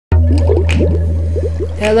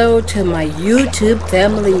Hello to my YouTube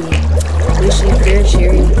family. This is dear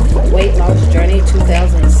Sherry Weight Loss Journey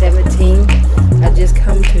 2017. I just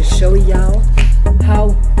come to show y'all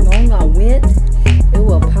how long I went. It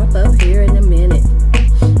will pop up here in a minute.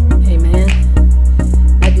 Amen.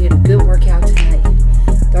 I did a good workout tonight.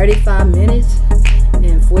 35 minutes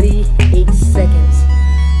and 48 seconds.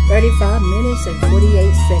 35 minutes and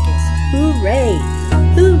 48 seconds. Hooray!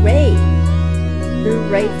 Hooray!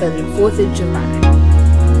 Hooray for the 4th of July.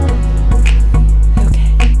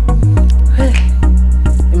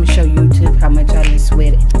 Show YouTube how much I done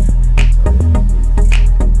sweated.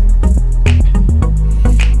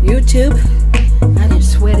 YouTube, I done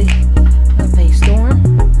sweated up a storm.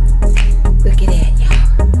 Look at that, y'all.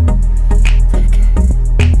 Look,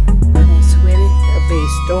 I done sweated up a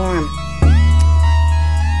storm.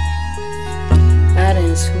 I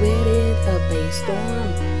done sweated up a storm.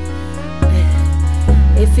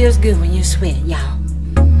 It feels good when you sweat, y'all.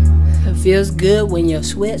 It feels good when you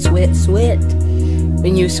sweat.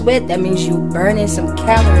 When you sweat, that means you burning some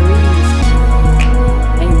calories.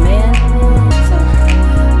 Amen. So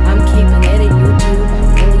I'm keeping at it, YouTube. I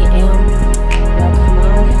really am. Y'all come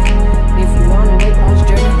on. If you want a weight loss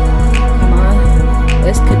journey, come on.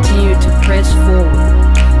 Let's continue to press forward.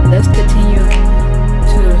 Let's continue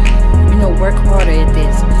to, work harder at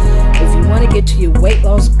this. If you want to get to your weight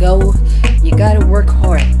loss goal, you gotta work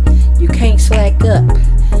hard. You can't slack up.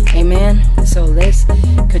 Amen. So let's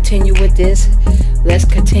continue with this. Let's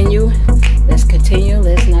continue. Let's continue.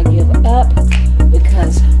 Let's not give up,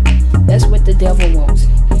 because that's what the devil wants.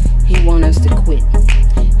 He wants us to quit.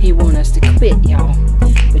 He wants us to quit, y'all.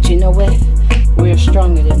 But you know what? We're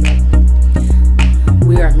stronger than that.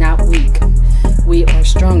 We are not weak. We are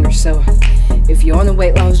stronger. So if you're on a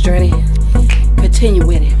weight loss journey, continue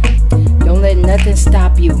with it. Don't let nothing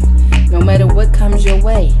stop you, no matter what comes your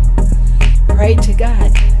way. Pray to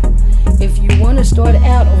God. If you want to start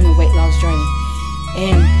out on a weight loss journey,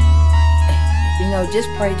 and just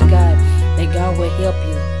pray to God that God will help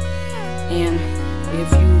you. And if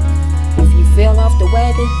you fell off the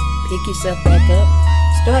wagon, pick yourself back up,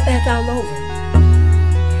 start back all over.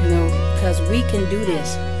 Because we can do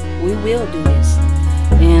this. We will do this.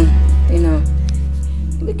 And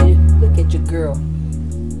look at your girl.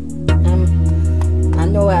 I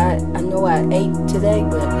know I ate today,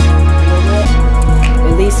 but you know what?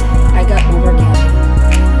 At least I got my workout.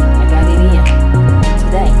 I got it in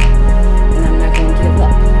today. And I'm not going to give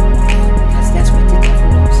up. Because that's what the devil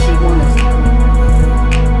wants. He wants us to quit.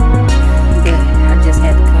 But I just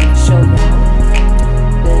had to come and show y'all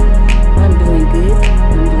that I'm doing good.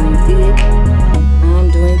 I'm doing good. I'm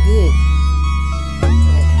doing good. But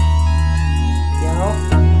y'all,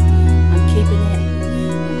 I'm keeping it.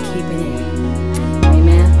 I'm keeping it.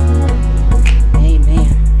 Amen. Amen.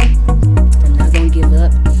 I'm not going to give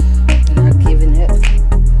up. I'm not giving up.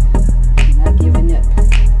 I'm not giving up.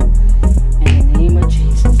 In the name of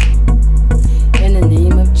Jesus. In the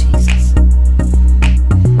name of Jesus.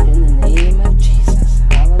 In the name of Jesus.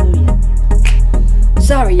 Hallelujah.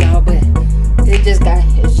 Sorry, y'all, but it's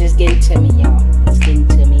just getting to me, y'all. It's getting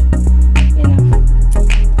to me.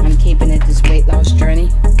 I'm keeping at this weight loss journey.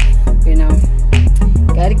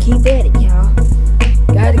 Gotta keep at it, y'all.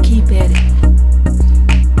 Gotta keep at it.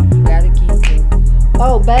 Gotta keep at it.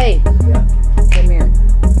 Oh, babe. Yeah. Come here.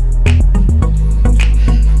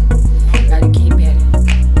 Gotta keep at it.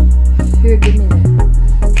 Here, give me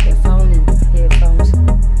the phone and headphones.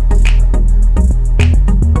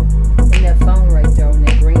 And that phone right there on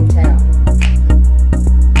that green towel.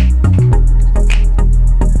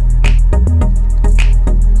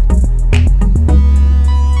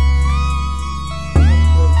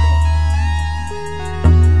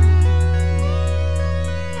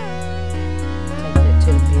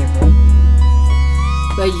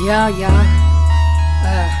 But yeah,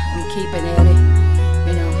 I'm keeping at it. I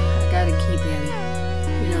gotta keep at it.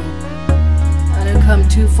 I done come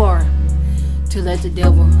too far to let the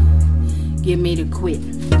devil get me to quit.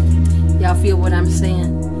 Y'all feel what I'm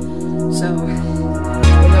saying? So,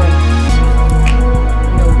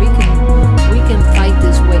 we can fight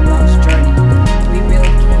this weight loss journey. We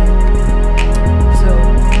really can. So,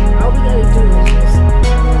 all we gotta do is just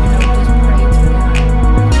pray to God.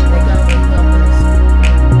 That God will help us.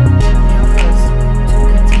 To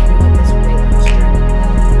continue with this weight loss journey.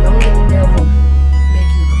 Don't let the devil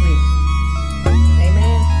make you quit.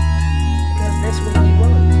 Amen? Because that's what he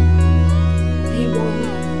wants.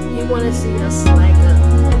 He wants to see us slack up.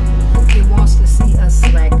 He wants to see us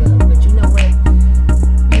slack up. But you know what?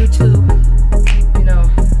 YouTube,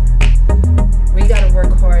 we gotta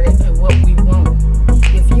work hard at what we want.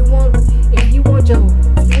 If you want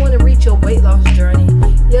to reach your weight loss journey,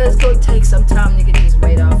 some time to get this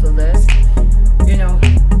weight off of us. You know,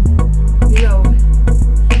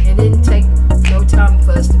 it didn't take no time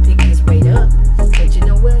for us to pick this weight up. But you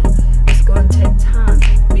know what? It's going to take time.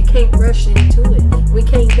 We can't rush into it. We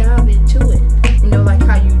can't dive into it. You know, like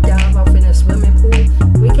how you dive off in a swimming pool.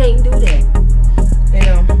 We can't do that. You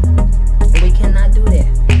know, we cannot do that.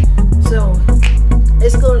 So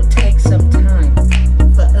it's going to take some time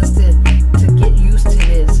for us to get used to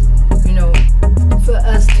this. You know, for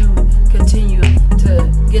us to continue to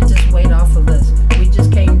get this weight off of us. We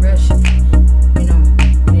just can't rush it. You know,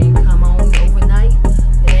 it ain't come on overnight.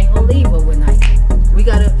 It ain't gonna leave overnight. We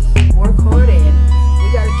gotta work hard at it.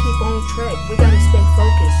 We gotta keep on track. We gotta stay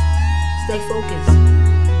focused. Stay focused.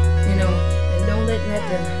 You know, and don't let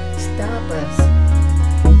nothing stop us.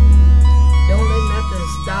 Don't let nothing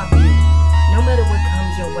stop you. No matter what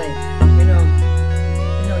comes your way. You know,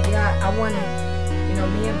 yeah, I wanna, you know,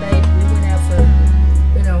 me and babe, we went out for,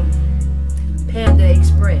 you know, Panda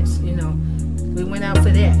Express, you know. We went out for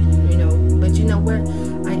that, you know. But you know what?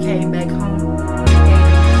 I came back home.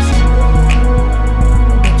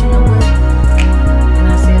 But you know what? And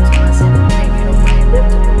I said to myself, hey, you don't mind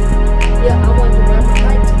lifting? Yeah, I wanted to ride my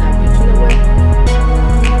bike tonight, but you know what?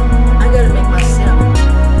 I gotta make myself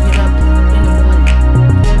get up in the morning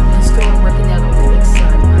and start working out on the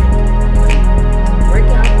exercise bike. Work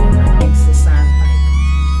out on my exercise bike.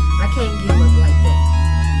 I can't give up like that.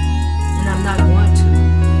 And I'm not going to.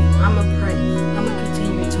 I'ma pray. I'ma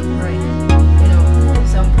continue to pray. You know,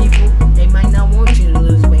 some people, they might not want you to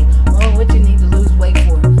lose weight. Oh, what you need to lose weight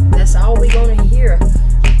for? That's all we're gonna hear,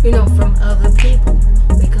 you know, from other people.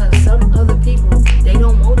 Because some other people, they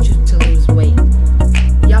don't want you to lose weight.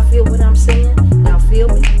 Y'all feel what I'm saying? Y'all feel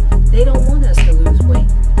me? They don't want us to lose weight.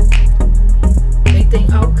 They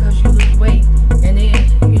think, oh, because you lose weight. And then,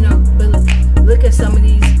 you know, but look at some of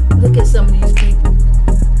these people. Look at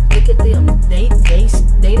them. They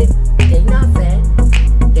not fat.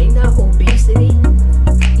 They not obesity.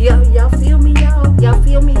 Y'all feel me, y'all? Y'all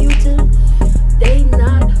feel me, you too? They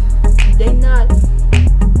not,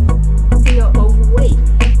 you know, overweight.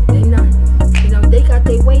 They not, you know, they got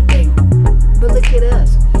their weight down. But look at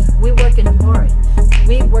us. We working hard.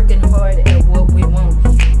 We working hard at what we want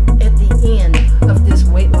at the end of this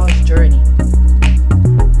weight loss journey.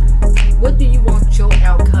 What do you want your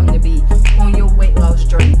outcome to be on your weight loss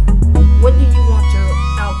journey? What do you want your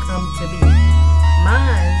outcome to be?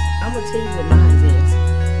 Mine, I'm going to tell you what mine is.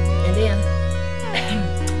 And then, I'm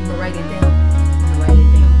going to write it down.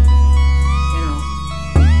 You know,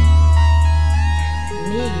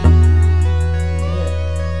 me,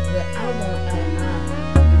 what I want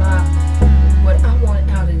out of what I want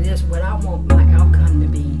out of this, what I want my outcome to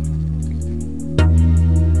be.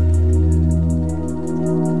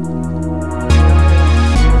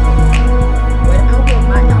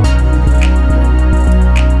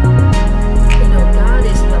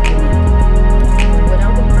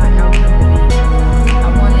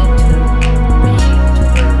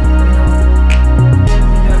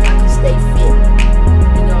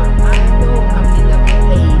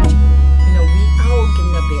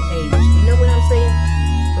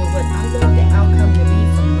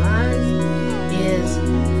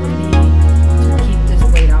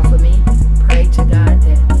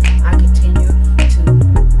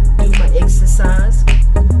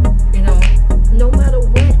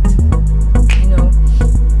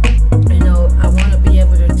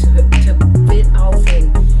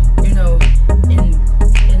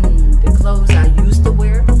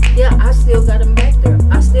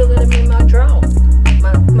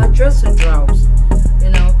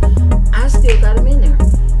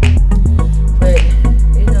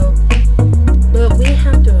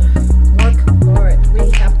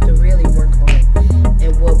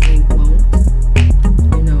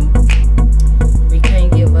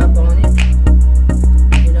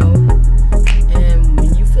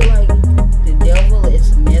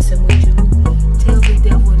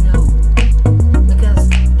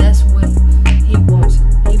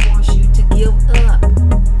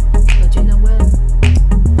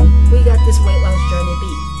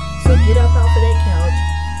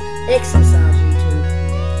 Exercise, YouTube.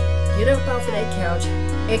 Get up off of that couch.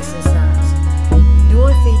 Exercise. Do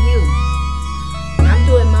it for you. I'm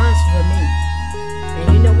doing mine for me.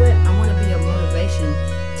 And you know what? I want to be a motivation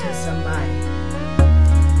to somebody. I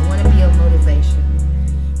want to be a motivation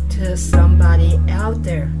to somebody out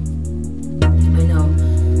there. You know,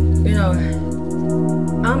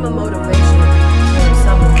 I'm a motivation to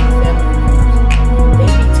some of my family members. They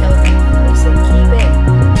be telling me, they say, keep at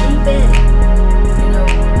it. You know,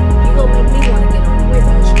 you gonna make me want to get on the weight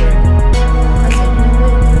loss journey. I said, you know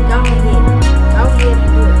what? Go ahead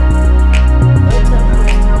and do it.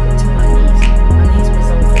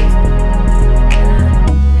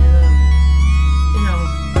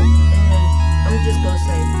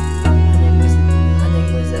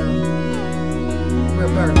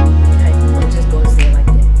 Roberta. Okay, I'm just gonna say it like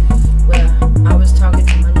that. Well, I was talking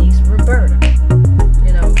to my niece Roberta,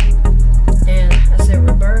 you know, and I said,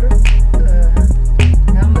 Roberta,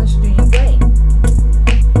 how much do you weigh?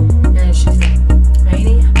 And she said,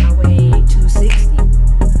 Auntie, I weigh 260.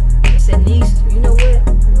 I said, niece, you know what?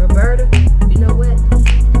 Roberta, you know what?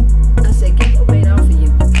 I said, get the weight off of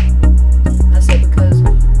you. I said, because,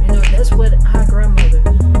 you know, that's what our grandmother,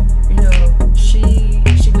 you know, she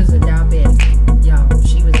was a diabetic, y'all.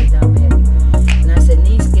 She was a diabetic. And I said,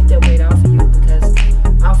 niece, get that weight off of you, because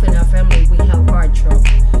often in our family we have heart trouble.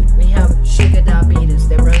 We have sugar diabetes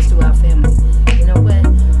that runs through our family. You know what?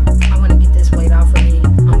 I want to get this weight off of me.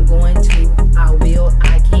 I'm going to. I will.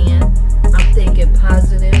 I can. I'm thinking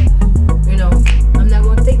positive. You know, I'm not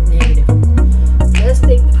going to think negative. Let's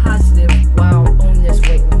think positive while on this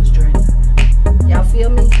weight loss journey. Y'all feel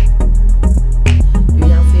me? Do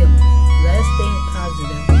y'all feel me? Let's think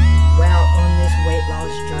positive while on this weight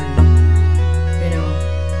loss journey. You know,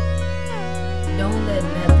 don't let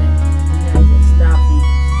nothing stop you.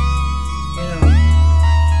 You know,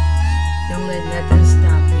 don't let nothing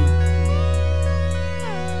stop you.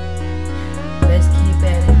 Let's keep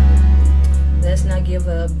at it. Let's not give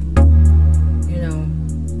up. You know,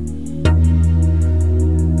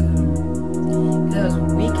 because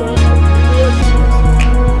we will do this,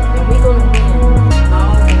 and we're gonna win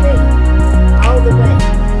all the way, all the way,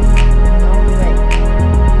 all the way,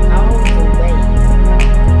 all the way.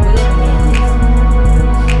 We're gonna win this,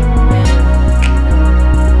 and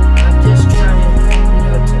I'm just trying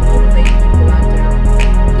to motivate people out there.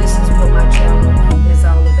 This is what my channel is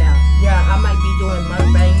all about. Yeah, I might be doing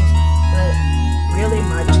mukbangs, but really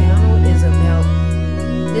my channel is about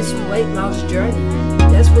this weight loss journey.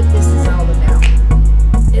 That's what this is all about.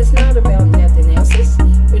 It's not about nothing else. It's,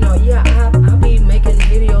 you know, yeah, I'll be making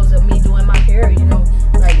videos of me doing my hair, you know,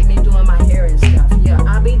 like me doing my hair and stuff. Yeah,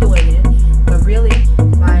 I'll be doing it. But really,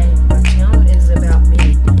 my channel is about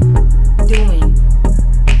me doing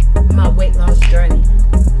my weight loss journey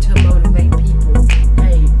to motivate people.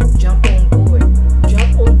 Hey, jump on board.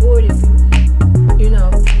 Jump on board if you know,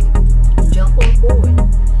 jump on board.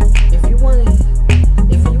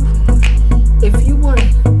 If you want to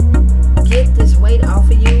get this weight off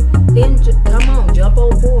of you, then come on, jump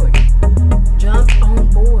on board. Jump on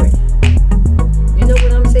board. You know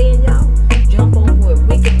what I'm saying, y'all? Jump on board.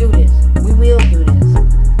 We can do this. We will do this.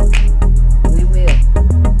 We will.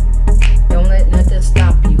 Don't let nothing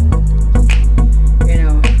stop you. You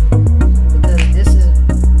know, because this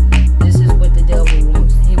is what the devil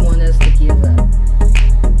wants. He wants us to give up.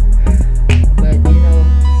 But you know,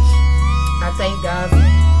 I thank God for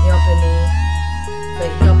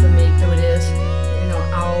helping me through this, you know,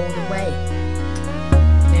 all the way.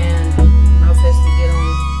 And I'm supposed to get on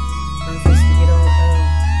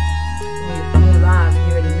live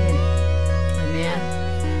here in a minute. Amen.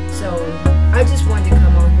 So I just wanted to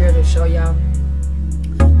come on here to show y'all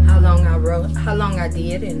how long I wrote, how long I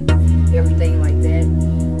did, and everything like that.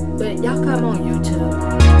 But y'all come on YouTube.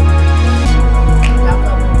 Y'all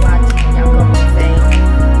come on watch. Y'all come on fame.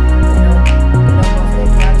 You know, off that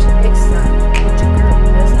couch and exercise with your girl.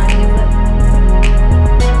 Let's not give up.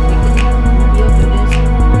 We'll do this.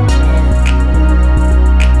 And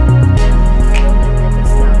don't let nothing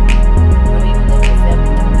stop you. Don't even let your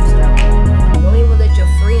family stop you. Don't even let your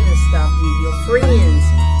friends stop you. Your friends.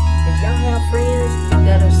 If y'all have friends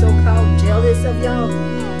that are so-called jealous of y'all,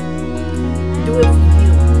 do it for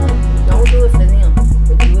you. Don't do it for them,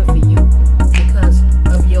 but do it for you. Because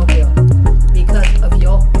of your health. Because of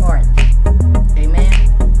your heart. Amen.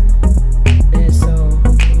 And so,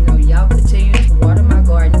 you know, y'all continue to water my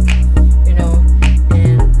garden, you know,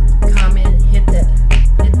 and comment, hit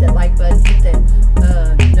that like button, hit that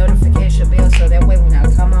notification bell, so that way when I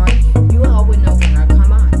come on, you all will know when I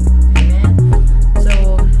come on. Amen.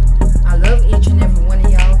 So I love each and every one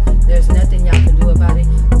of y'all. There's nothing y'all can do about it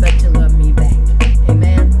but to love me back.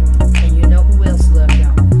 Amen. And you know who else loves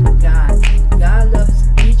y'all? God. God loves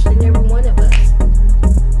each and every one of us.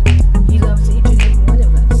 He loves each and every one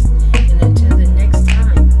of us. And until the next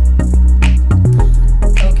time,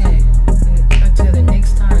 okay, until the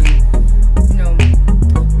next time, you know,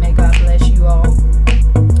 may God bless you all.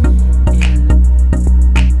 And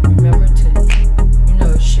remember to, you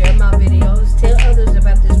know, share my videos. Tell others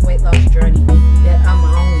about this weight loss journey that I'm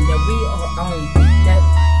on, that we are on, that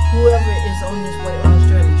whoever is on this weight loss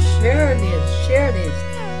journey, share this, share this.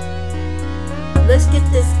 Let's get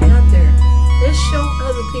this out there. Let's show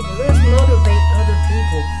other people. Let's motivate other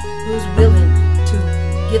people who's willing to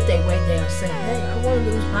get their weight down. Say, hey, I want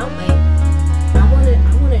to lose my weight. I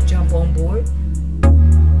want to jump on board.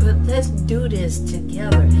 But let's do this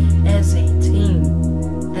together as a team.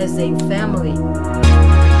 as a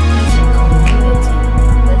family.